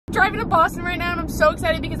driving to Boston right now, and I'm so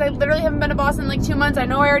excited because I literally haven't been to Boston in like 2 months. I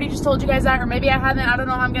know I already just told you guys that, or maybe I haven't. I don't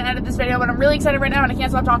know how I'm gonna edit this video, but I'm really excited right now and I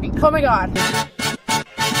can't stop talking. Oh my god.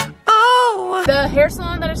 The hair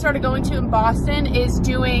salon that I started going to in Boston is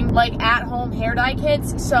doing like at-home hair dye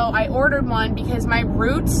kits, so I ordered one because my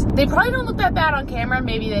roots, they probably don't look that bad on camera,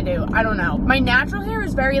 maybe they do, I don't know. My natural hair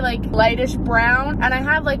is very like lightish brown, and I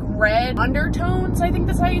have like red undertones, I think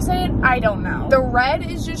that's how you say it, I don't know. The red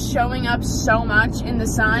is just showing up so much in the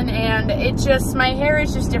sun, and it just, my hair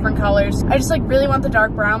is just different colors. I just like really want the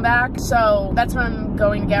dark brown back, so that's what I'm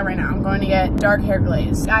going to get right now. I'm going to get dark hair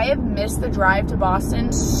glaze. I have missed the drive to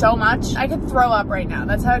Boston so much. I could throw up right now.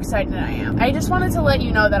 That's how excited I am. I just wanted to let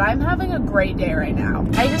you know that I'm having a great day right now.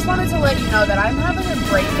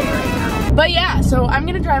 But yeah, so I'm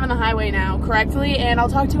gonna drive on the highway now correctly, and I'll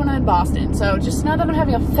talk to you when I'm in Boston. So just know that I'm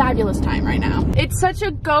having a fabulous time right now. It's such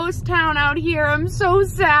a ghost town out here. I'm so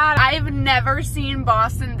sad. I've never seen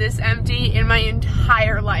Boston this empty in my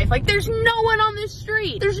entire life. Like, there's no one on this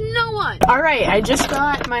street. There's no one. All right, I just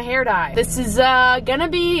got my hair dye. This is gonna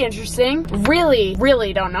be interesting.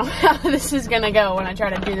 Really don't know how this is gonna go when I try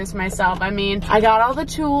to do this myself. I mean, I got all the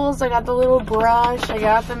tools. I got the little brush. I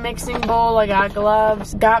got the mixing bowl. I got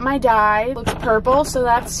gloves. Got my dye. Looks purple, so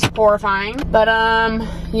that's horrifying. But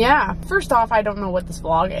yeah. First off, I don't know what this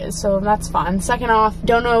vlog is, so that's fun. Second off,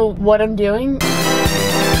 don't know what I'm doing.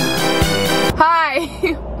 Hi.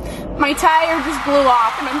 My tire just blew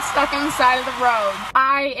off and I'm stuck on the side of the road.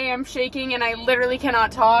 I am shaking and I literally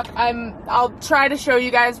cannot talk. I'll try to show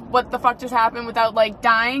you guys what the fuck just happened without like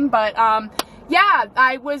dying, but yeah,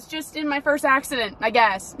 I was just in my first accident, I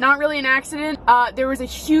guess. Not really an accident. There was a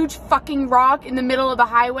huge fucking rock in the middle of the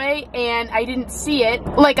highway and I didn't see it.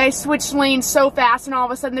 Like, I switched lanes so fast and all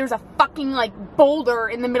of a sudden there was a fucking like boulder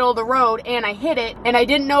in the middle of the road and I hit it and I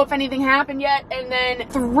didn't know if anything happened yet, and then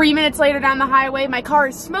 3 minutes later down the highway my car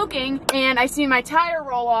is smoking and I see my tire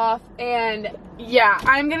roll off, and yeah,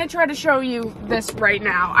 I'm gonna try to show you this right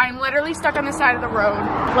now. I'm literally stuck on the side of the road.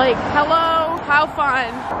 Like, hello, how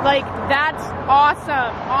fun. Like, that's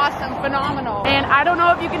awesome, phenomenal. And I don't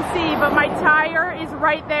know if you can see, but my tire is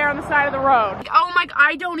right there on the side of the road. Like, oh my,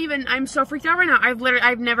 I'm so freaked out right now.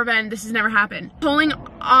 I've never been, this has never happened. Pulling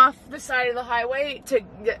off the side of the highway to,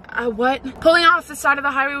 what? Pulling off the side of the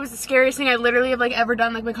highway was the scariest thing I literally have like ever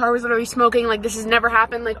done. Like, my car was literally smoking. Like, this has never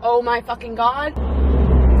happened. Like, oh my fucking God.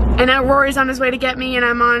 And now Rory's on his way to get me, and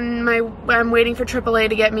I'm waiting for AAA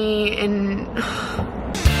to get me, and What'd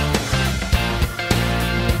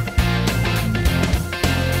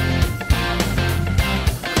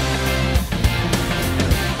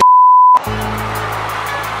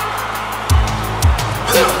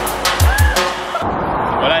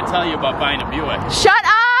I tell you about buying a Buick? shut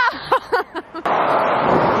up! How the fuck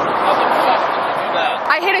did you do that?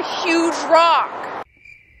 I hit a huge rock.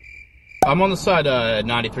 I'm on the side of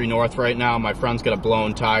 93 North right now. My friend's got a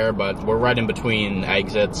blown tire, but we're right in between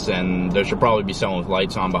exits, and there should probably be someone with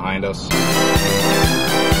lights on behind us.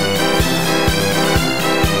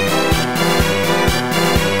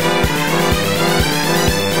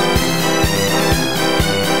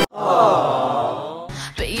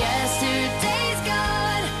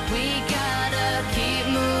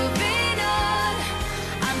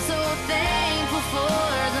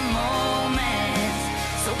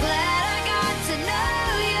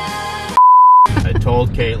 I told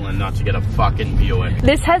Caitlyn not to get a fucking Buick.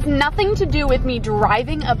 This has nothing to do with me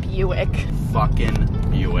driving a Buick. Fucking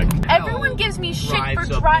Buick. Everyone gives me shit for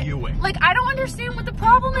driving. Like, I don't understand what the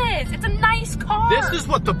problem is. It's a nice car. This is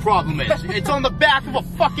what the problem is. It's on the back of a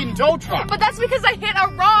fucking tow truck. But that's because I hit a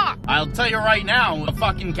rock. I'll tell you right now, a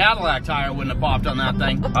fucking Cadillac tire wouldn't have popped on that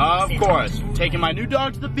thing. Of course. Taking my new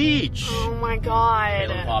dog to the beach. Oh my God.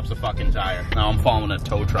 Caitlyn pops a fucking tire. Now I'm following a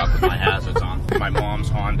tow truck with my hazards on. My mom's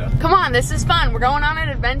Honda. Come on, this is fun. We're going on an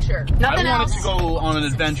adventure. Nothing I wanted else. to go on an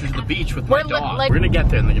adventure to the beach with my dog. like, we're gonna get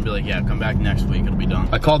there and they're gonna be like, yeah, come back next week, it'll be done.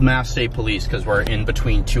 I called Mass State Police because we're in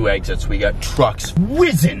between two exits. We got trucks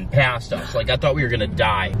whizzing past us. Like, I thought we were gonna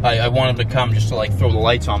die. I wanted them to come just to like throw the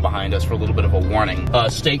lights on behind us for a little bit of a warning.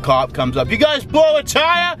 State cop comes up, you guys blow a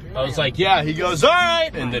tire? I was like, yeah. He goes, all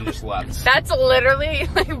right, and then just left. That's literally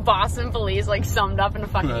like Boston police like summed up in a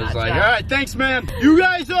fucking I was like, all right, thanks, man. You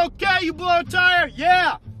guys okay? You blow a tire?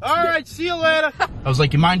 Yeah. All right, see you later. I was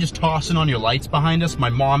like, you mind just tossing on your lights behind us? My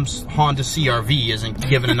mom's Honda CRV isn't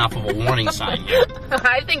giving enough of a warning sign yet.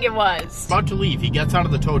 I think it was. About to leave, he gets out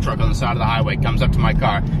of the tow truck on the side of the highway, comes up to my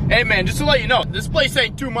car. Hey man, just to let you know, this place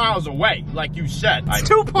ain't 2 miles away, like you said. It's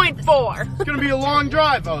 2.4. It's gonna be a long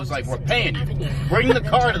drive. I was like, we're paying you. Bring the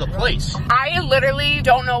car to the place. I literally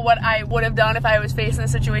don't know what I would have done if I was facing the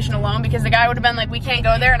situation alone, because the guy would have been like, we can't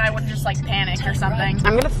go there, and I would have just like panicked or something.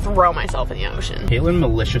 I'm gonna throw myself in the ocean. Caitlyn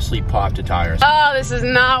maliciously popped a tire. Oh, this is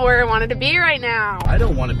not where I wanted to be right now. I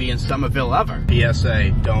don't want to be in Somerville ever.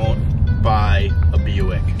 PSA, don't buy a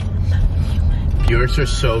Buick. Buicks are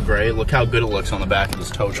so great. Look how good it looks on the back of this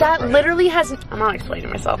tow truck. That literally has, I'm not explaining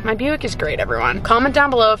myself. My Buick is great, everyone. Comment down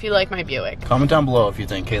below if you like my Buick. Comment down below if you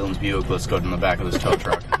think Caitlyn's Buick looks good on the back of this tow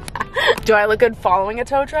truck. Do I look good following a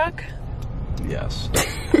tow truck? Yes.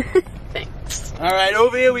 Thanks. All right,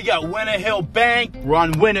 over here we got Winter Hill Bank. We're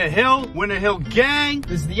on Winter Hill Gang.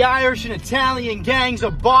 This is the Irish and Italian gangs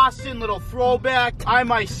of Boston, little throwback. I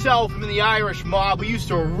myself am in the Irish mob. We used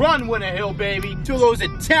to run Winter Hill, baby, till those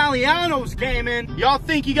Italianos came in. Y'all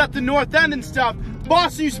think you got the North End and stuff.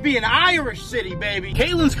 Boston used to be an Irish city, baby.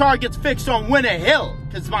 Caitlyn's car gets fixed on Winter Hill,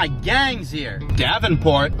 because my gang's here.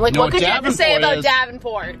 Davenport. Like, you know what could you have to say about is?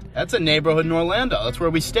 Davenport? That's a neighborhood in Orlando. That's where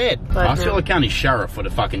we stayed. Osceola County Sheriff would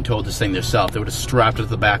have fucking towed this thing themselves. They would have strapped it to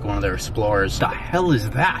the back of one of their Explorers. The hell is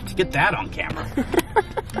that? Get that on camera.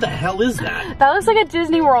 What the hell is that? That looks like a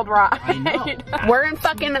Disney World ride. I know. We're in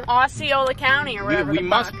fucking Osceola County or whatever. We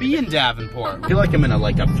must be in Davenport. I feel like I'm in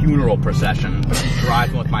a funeral procession,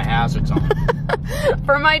 driving with my hazards on.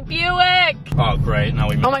 For my Buick. Oh, great. Now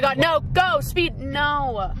we. Oh my God, no, go, speed,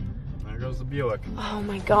 no. There goes the Buick. Oh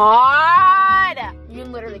my God. You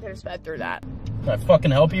literally could have sped through that. Can I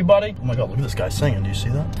fucking help you, buddy? Oh my God, look at this guy singing. Do you see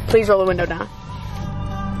that? Please roll the window down.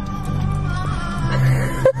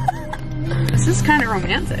 This is kind of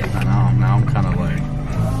romantic. I know. Now I'm kind of like.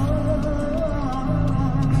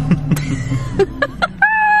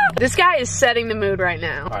 This guy is setting the mood right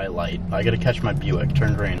now. All right, light. I gotta catch my Buick.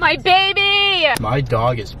 Turn green. My baby! My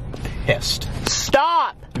dog is pissed.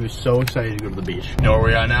 Stop! He was so excited to go to the beach. You know where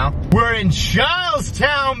we are now? We're in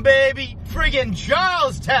Charlestown, baby! Friggin'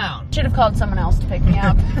 Charlestown! Should have called someone else to pick me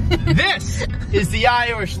up. This is the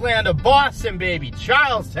Irish land of Boston, baby.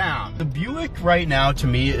 Charlestown. The Buick right now, to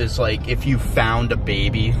me, is like if you found a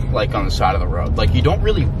baby, like, on the side of the road. Like, you don't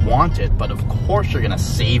really want it, but of course you're gonna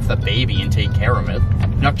save the baby and take care of it.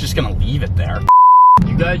 You're not just gonna leave it there.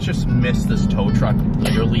 You guys just missed this tow truck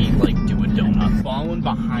literally like do a donut, following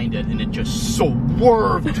behind it, and it just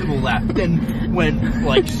swerved to the left, then went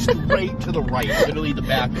like straight to the right. Literally the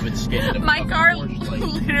back of its skin. My car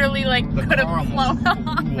literally like could have flown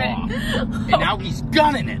off it. And now he's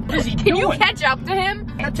gunning it. What is he doing? Can you catch up to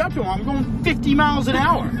him? Catch up to him. I'm going 50 miles an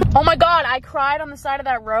hour. Oh my God, I cried on the side of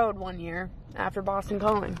that road one year after Boston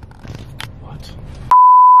Calling. What?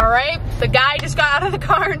 All right, the guy just got out of the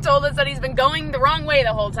car and told us that he's been going the wrong way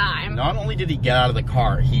the whole time. Not only did he get out of the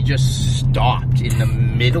car, he just stopped in the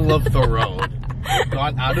middle of the road,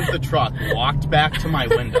 got out of the truck, walked back to my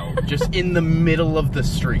window, just in the middle of the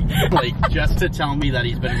street, like just to tell me that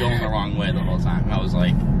he's been going the wrong way the whole time. I was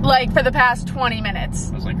like for the past 20 minutes.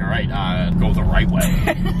 I was like, all right, go the right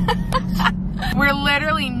way. We're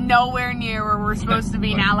literally nowhere near where we're supposed to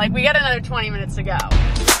be now. Like, we got another 20 minutes to go.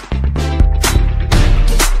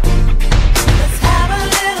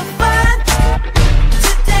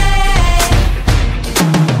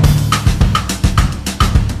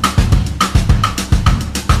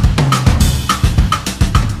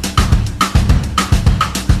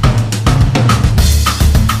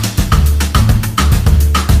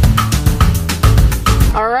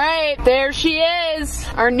 There she is,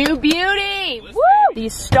 our new beauty. Woo! The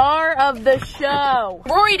star of the show.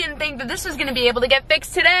 Rory didn't think that this was gonna be able to get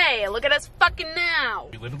fixed today. Look at us fucking now.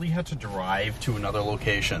 We literally had to drive to another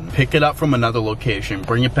location, pick it up from another location,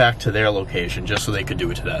 bring it back to their location just so they could do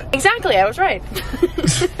it today. Exactly, I was right.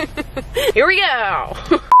 Here we go.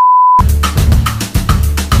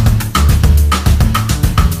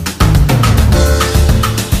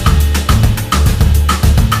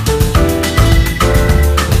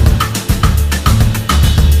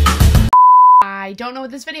 I don't know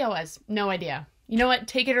what this video was. No idea. You know what?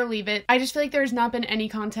 Take it or leave it. I just feel like there's not been any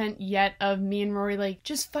content yet of me and Rory like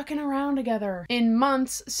just fucking around together in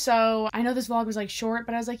months. So I know this vlog was like short,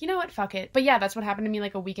 but I was like, you know what? Fuck it. But yeah, that's what happened to me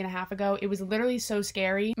like a week and a half ago. It was literally so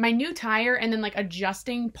scary. My new tire and then like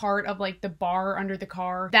adjusting part of like the bar under the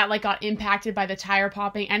car that like got impacted by the tire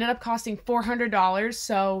popping ended up costing $400.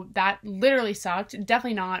 So that literally sucked.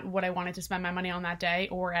 Definitely not what I wanted to spend my money on that day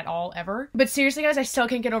or at all ever. But seriously guys, I still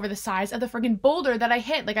can't get over the size of the freaking boulder that I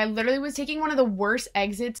hit. Like I literally was taking one of the worst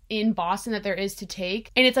exits in Boston that there is to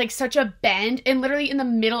take. And it's like such a bend, and literally in the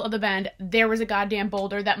middle of the bend, there was a goddamn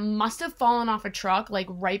boulder that must have fallen off a truck like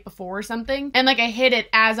right before or something. And like I hit it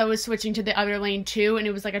as I was switching to the other lane too, and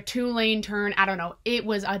it was like a 2-lane turn. I don't know. It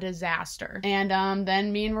was a disaster. And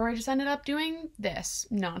then me and Rory just ended up doing this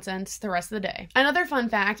nonsense the rest of the day. Another fun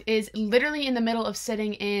fact is literally in the middle of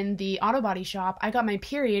sitting in the auto body shop, I got my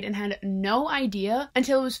period and had no idea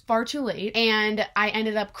until it was far too late. And I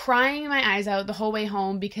ended up crying my eyes out the whole way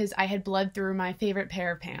home because I had bled through my favorite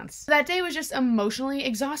pair of pants. That day was just emotionally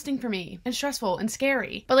exhausting for me and stressful and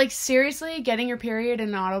scary. But like seriously, getting your period in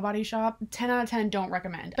an auto body shop, 10 out of 10 don't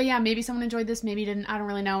recommend. But yeah, maybe someone enjoyed this, maybe didn't. I don't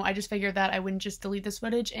really know. I just figured that I wouldn't just delete this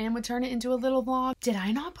footage and would turn it into a little vlog. Did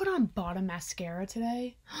I not put on bottom mascara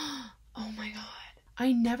today? Oh my god.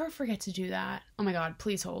 I never forget to do that. Oh my god,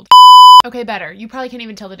 please hold. Okay, better. You probably can't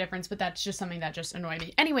even tell the difference, but that's just something that just annoyed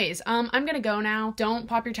me. Anyways, I'm gonna go now. Don't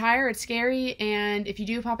pop your tire, it's scary, and if you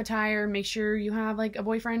do pop a tire, make sure you have like a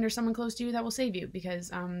boyfriend or someone close to you that will save you, because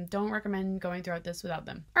don't recommend going throughout this without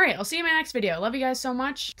them. Alright, I'll see you in my next video. Love you guys so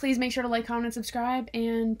much. Please make sure to like, comment, and subscribe,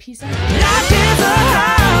 and peace out.